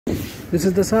This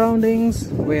is the surroundings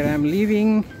where I'm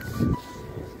living.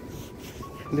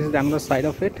 This is the other side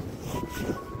of it.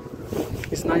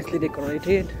 It's nicely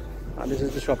decorated. This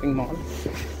is the shopping mall.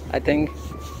 I think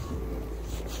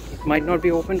it might not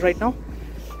be open right now.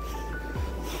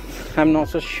 I'm not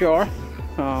so sure.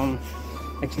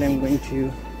 Actually, I'm going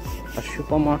to a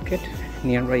supermarket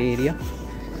nearby area.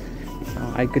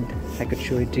 I could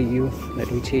show it to you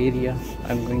that which area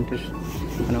I'm going to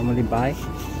normally buy.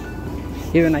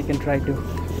 Even I can try to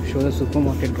show the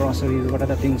supermarket groceries, what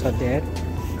other things are there.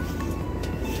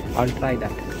 I'll try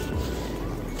that.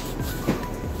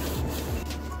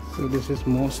 So this is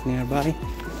most nearby.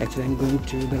 Actually, I'm going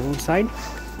to the roadside.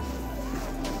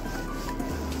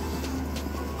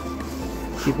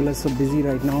 People are so busy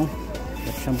right now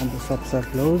that some of the shops are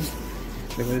closed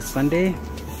because it's Sunday.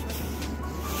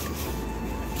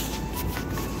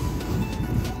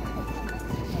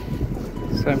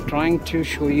 So I'm trying to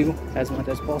show you as much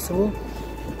as possible.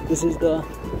 This is the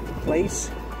place.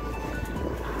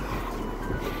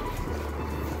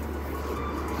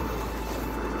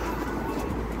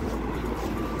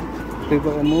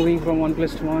 People are moving from one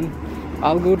place to one.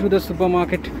 I'll go to the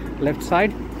supermarket left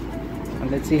side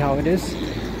and let's see how it is.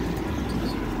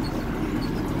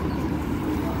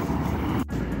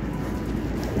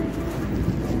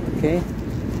 Okay,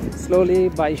 slowly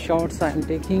by shots I'm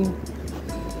taking.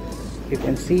 You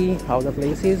can see how the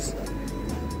place is,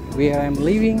 where I'm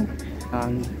living,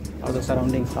 and how the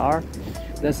surroundings are.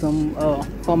 There's some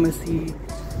pharmacy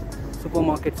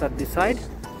supermarkets at this side,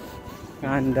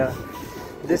 and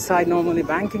this side normally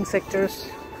banking sectors,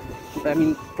 I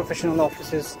mean professional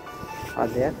offices are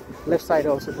there. Left side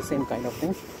also the same kind of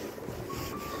thing.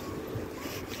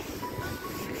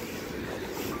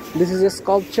 This is a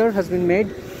sculpture has been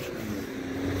made.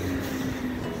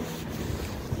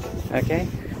 Okay,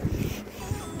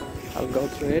 I'll go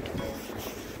through it.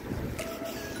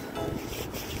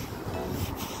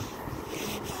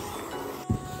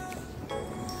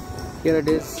 Here it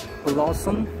is,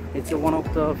 Lawson. It's one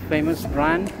of the famous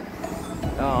brand.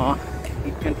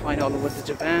 You can find all over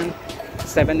Japan.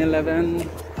 7-Eleven,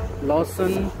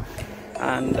 Lawson,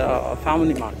 and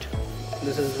Family Mart.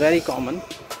 This is very common.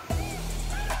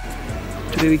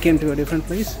 Today we came to a different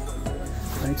place.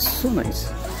 And it's so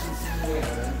nice.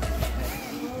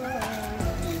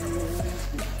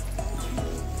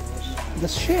 The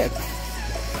shape.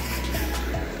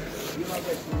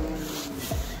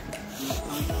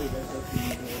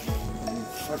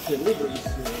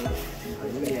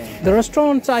 The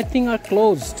restaurants I think are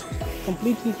closed,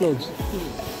 completely closed.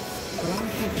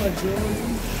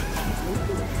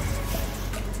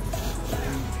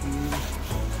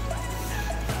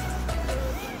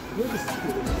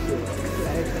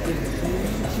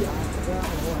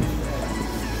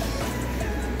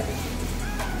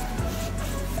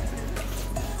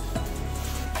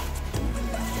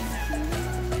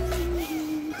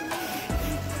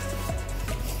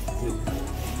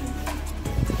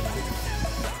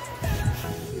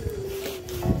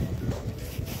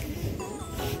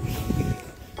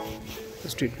 The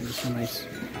street is so nice.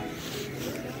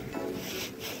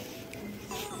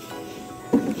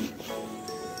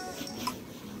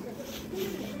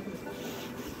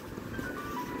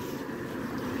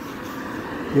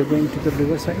 We are going to the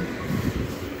riverside.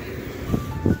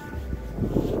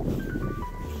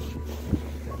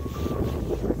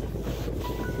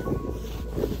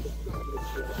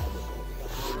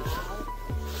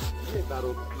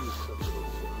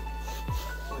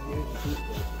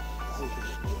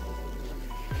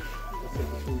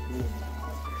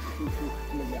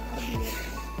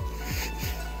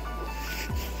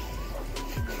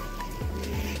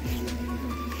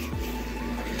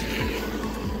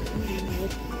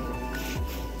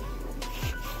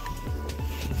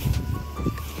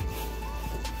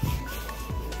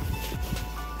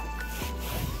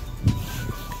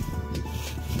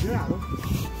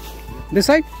 This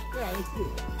side? Yeah, let's see.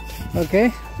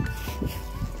 Okay.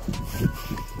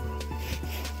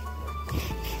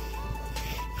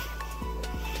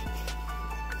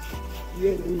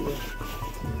 Yeah.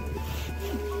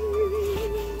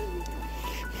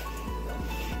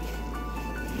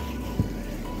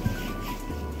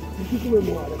 Senti come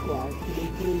muore qua, non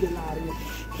prende l'aria.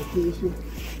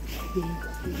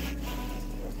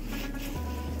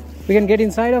 We can get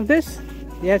inside of this?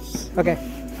 Yes. Okay.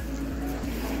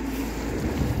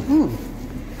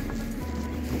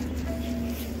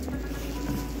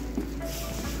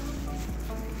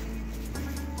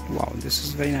 Wow, this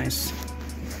is very nice.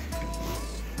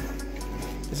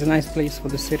 It's a nice place for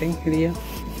the sitting area.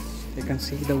 You can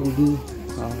see the wooden,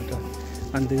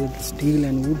 under the steel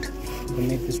and wood they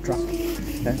made this truck.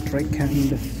 that trek,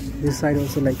 and this side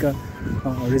also like a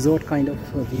resort kind of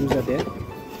views are there.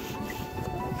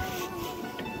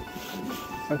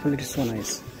 I feel it is so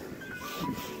nice.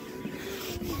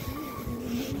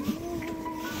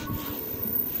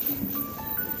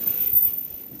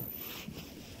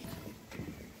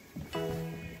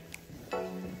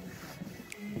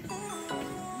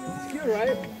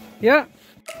 Right? Yeah.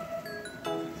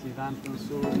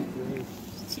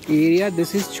 Area.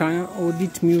 This is China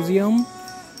Audit Museum,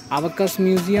 Abacus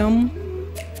Museum,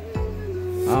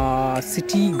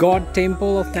 City God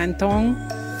Temple of Nantong,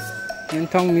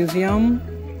 Nantong Museum.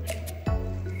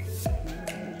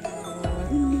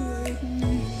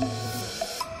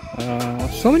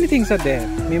 So many things are there.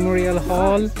 Memorial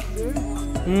Hall.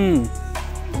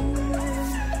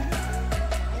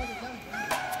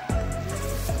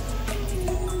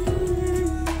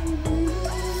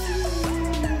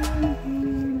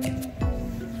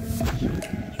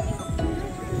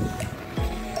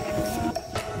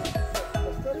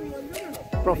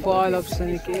 Profile of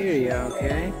scenic area,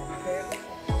 okay.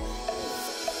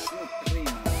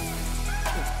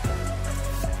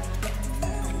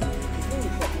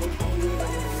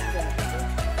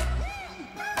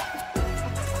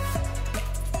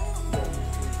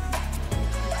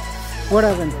 What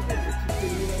happened?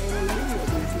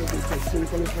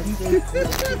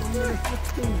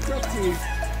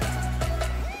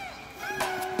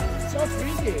 So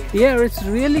pretty. Yeah, it's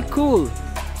really cool.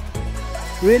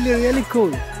 Really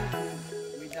cool.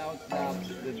 Without doubt,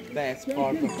 the best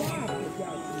part of it.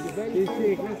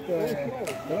 Sì, questo è.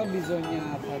 Però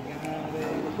bisogna pagare.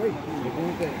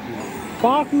 Comunque.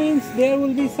 Park means there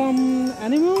will be some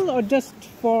animal or just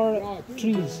for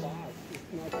trees?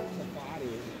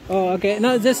 Oh, okay.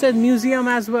 No, it just said museum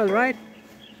as well, right?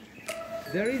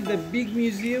 There is the big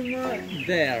museum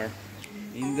there,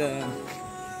 in the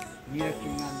near to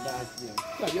Nantong.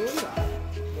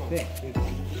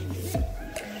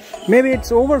 Maybe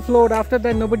it's overflowed. After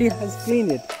that, nobody has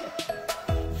cleaned it.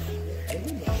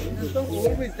 Don't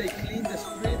always they clean the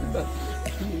street, but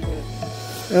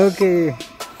Okay.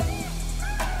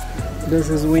 This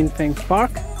is Winfeng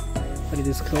Park, but it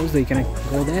is closed. So you cannot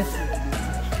go there.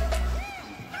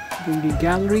 Beauty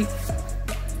gallery.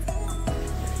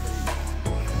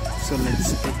 So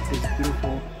let's take this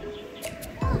beautiful.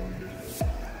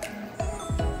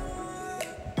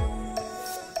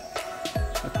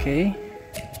 Okay.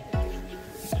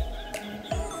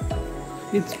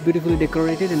 It's beautifully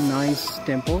decorated and nice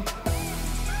temple.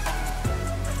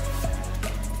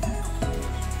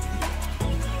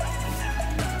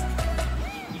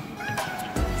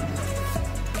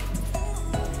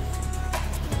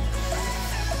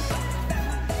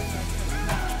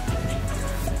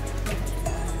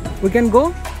 We can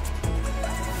go?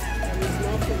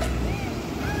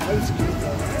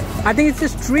 I think it's a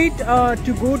street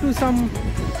to go to some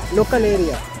local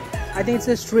area. I think it's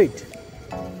a street.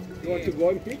 You want to go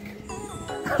and pick?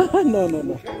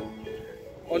 No.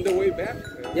 On the way back?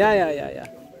 Yeah.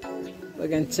 We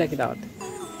can check it out.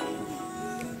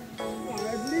 Well,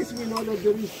 at least we know that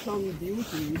there is some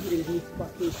beauty in this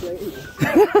particular area.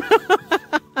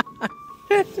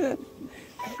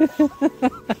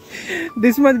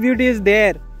 This much beauty is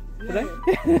there, right?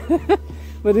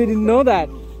 But we didn't know that.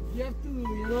 You have to,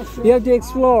 You have to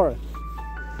explore.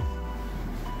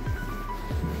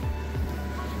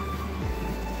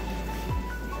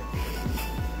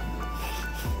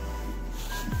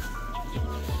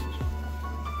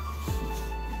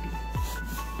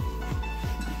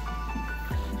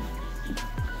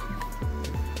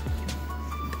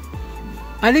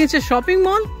 I think it's a shopping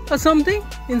mall or something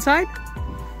inside.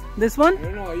 This one? I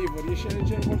don't know, Ivo, riesci a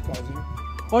leggere qualcosa?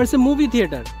 Or it's a movie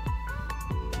theater.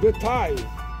 The Thai.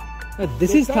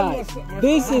 This is Thai.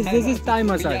 This is Thai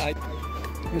massage.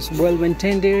 It's well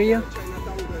maintained area.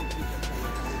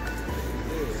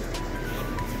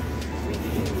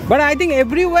 But I think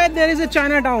everywhere there is a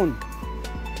Chinatown.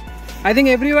 I think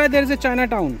everywhere there is a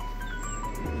Chinatown.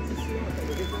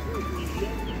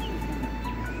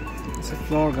 It's a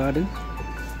flower garden.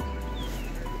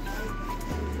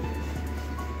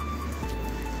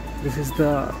 This is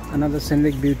the another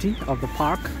scenic beauty of the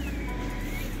park.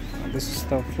 This is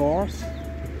the floors.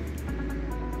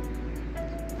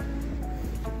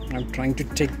 I'm trying to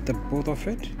take the both of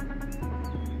it.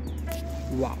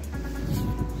 Wow.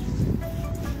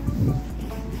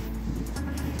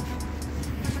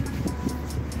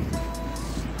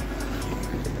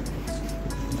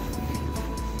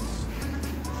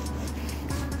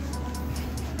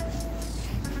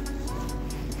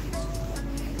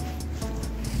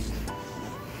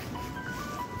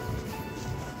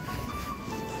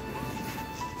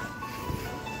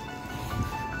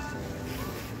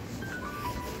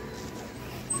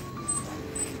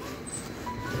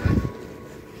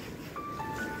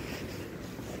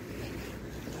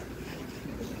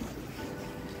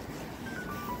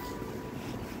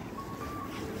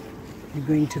 keep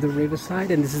going to the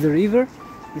riverside, and this is the river.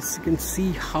 As you can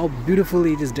see how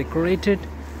beautifully it is decorated,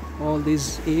 all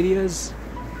these areas.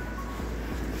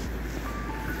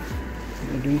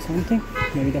 They're doing something,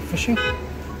 maybe they're fishing.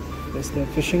 Yes, they're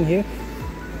fishing here.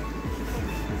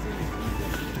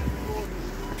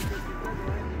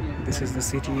 This is the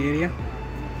city area.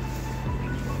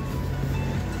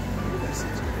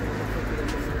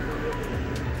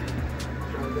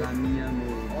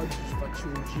 Oggi faccio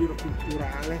un giro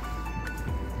culturale.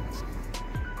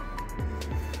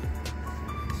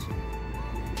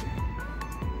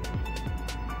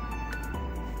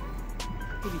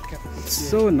 It's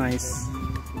so nice.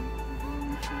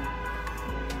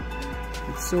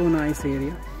 It's so nice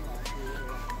area.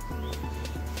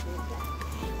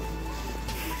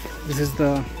 This is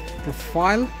the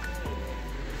profile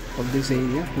of this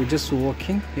area. We're just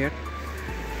walking here.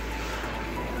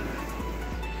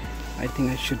 I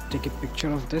think I should take a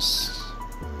picture of this.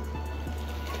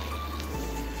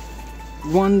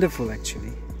 Wonderful,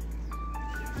 actually.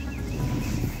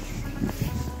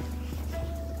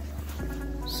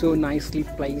 So nicely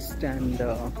placed and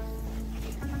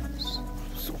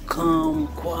so calm,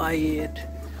 quiet.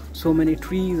 So many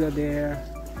trees are there.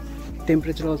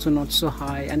 Temperature also not so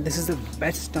high, and this is the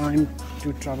best time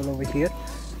to travel over here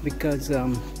because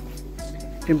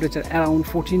temperature around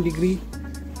 14 degrees.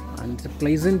 And it's a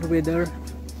pleasant weather.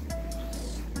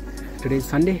 Today is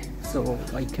Sunday, so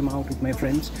I came out with my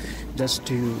friends just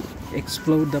to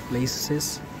explore the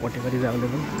places, whatever is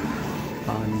available.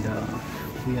 And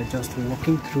we are just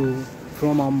walking through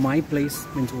from my place,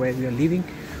 means where we are living.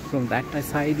 From that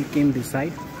side, we came this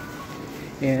side.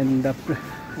 And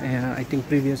I think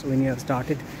previous, when you have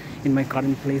started in my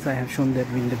current place, I have shown that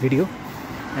in the video.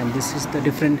 And this is the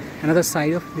different, another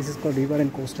side of this is called river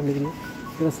and coastal area.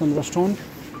 There are some restaurants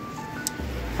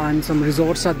and some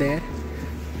resorts are there.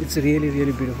 It's really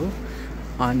beautiful,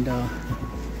 and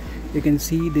you can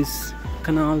see this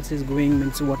canals is going,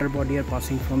 means water body are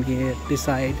passing from here, this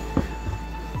side.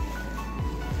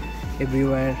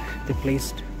 Everywhere they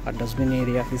placed a dustbin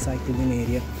area, recycling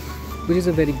area, which is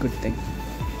a very good thing.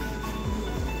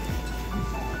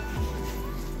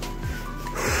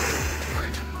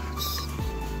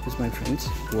 This is my friends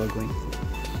who are going.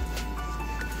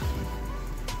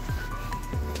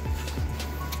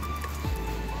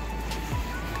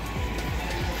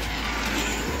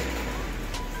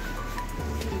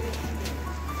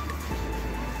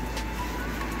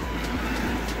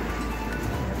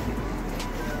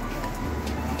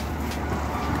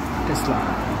 Tesla.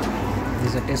 This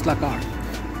is a Tesla car.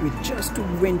 We just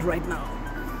went right now.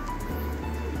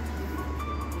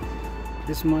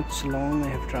 This much long I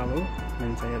have traveled,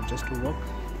 means I have just to walk.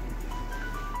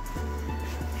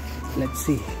 Let's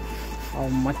see how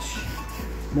much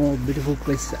more beautiful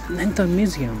place. Nantong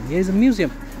Museum. Here is a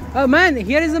museum. Oh man,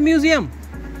 here is a museum.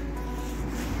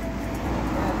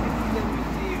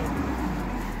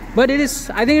 But it is,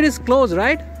 I think it is closed,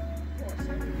 right?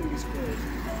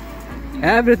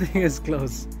 Everything is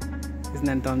closed. This is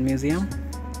Nantong Museum.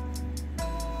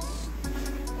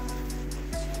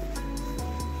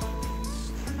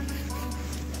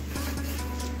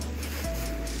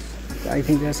 I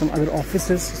think there are some other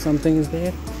offices, something is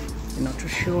there. I'm not too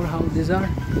sure how these are.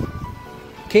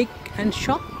 Cake and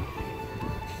shop.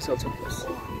 It's also closed.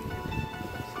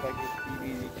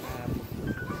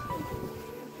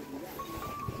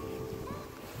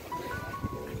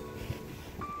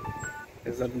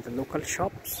 These are the local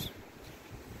shops.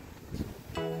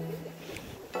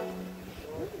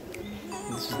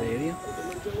 This is the area.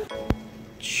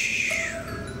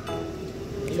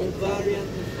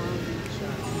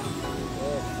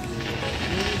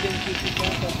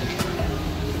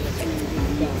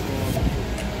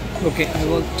 Okay, I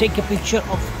will take a picture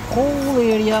of whole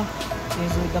area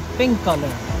is with the pink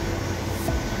color.